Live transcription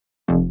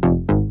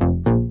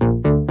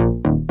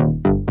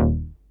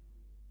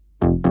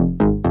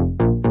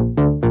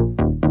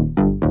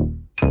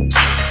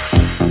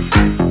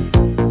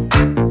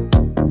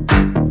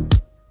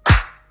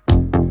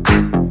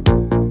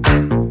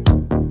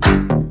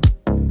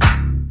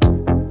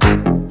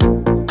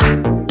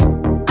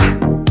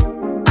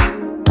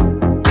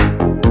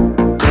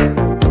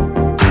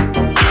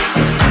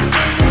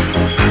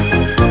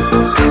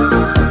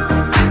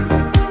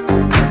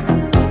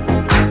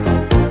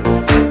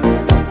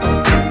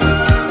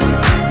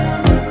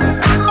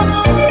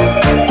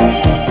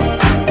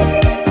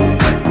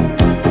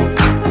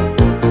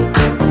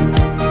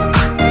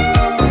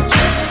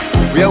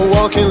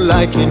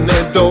like in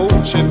a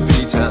dolce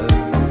vita.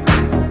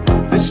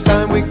 This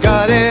time we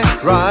got it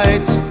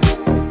right.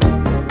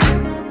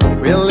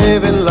 We're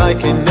living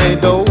like in a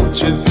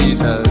dolce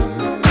vita.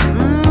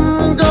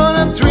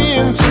 Gonna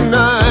dream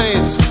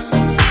tonight.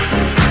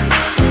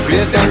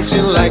 We're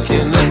dancing like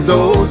in a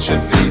dolce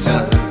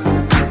vita,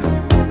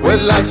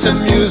 with lots of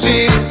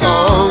music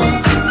on.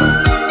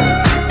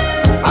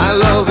 Our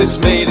love is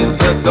made in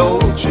the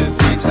dolce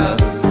vita,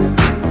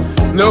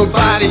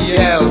 nobody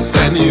else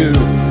than you.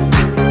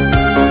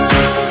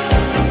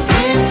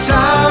 It's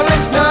our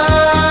last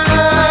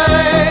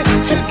night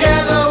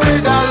together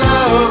with our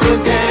love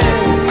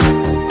again.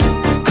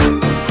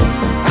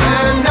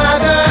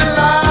 Another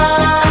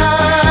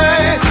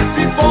life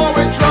before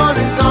we're drawn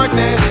in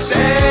darkness.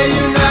 Say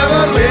you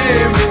never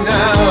leave me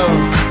now.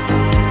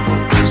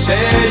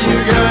 Say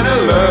you're gonna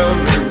love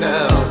me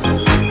now.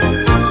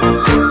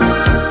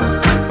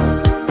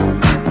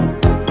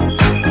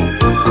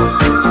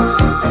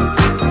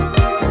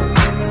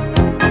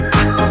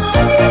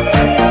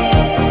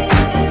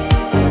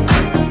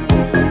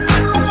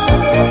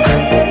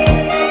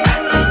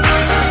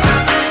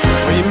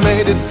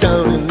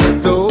 Down in the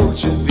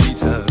dolce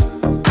vita,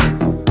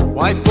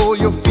 wipe all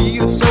your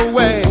fears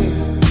away.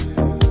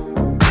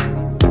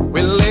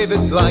 We live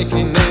it like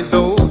in a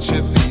dolce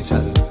vita,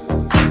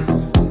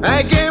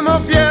 a game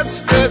of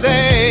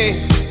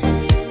yesterday.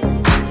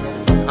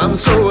 I'm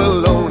so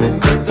alone in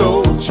the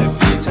dolce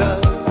vita.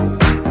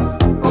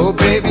 Oh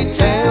baby,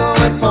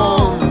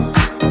 telephone,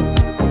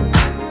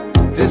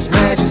 this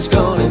magic's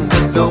gone in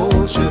the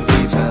dolce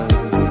vita,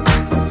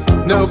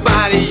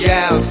 nobody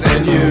else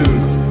than you.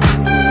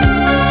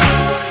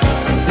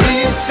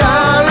 It's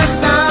our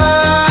last night.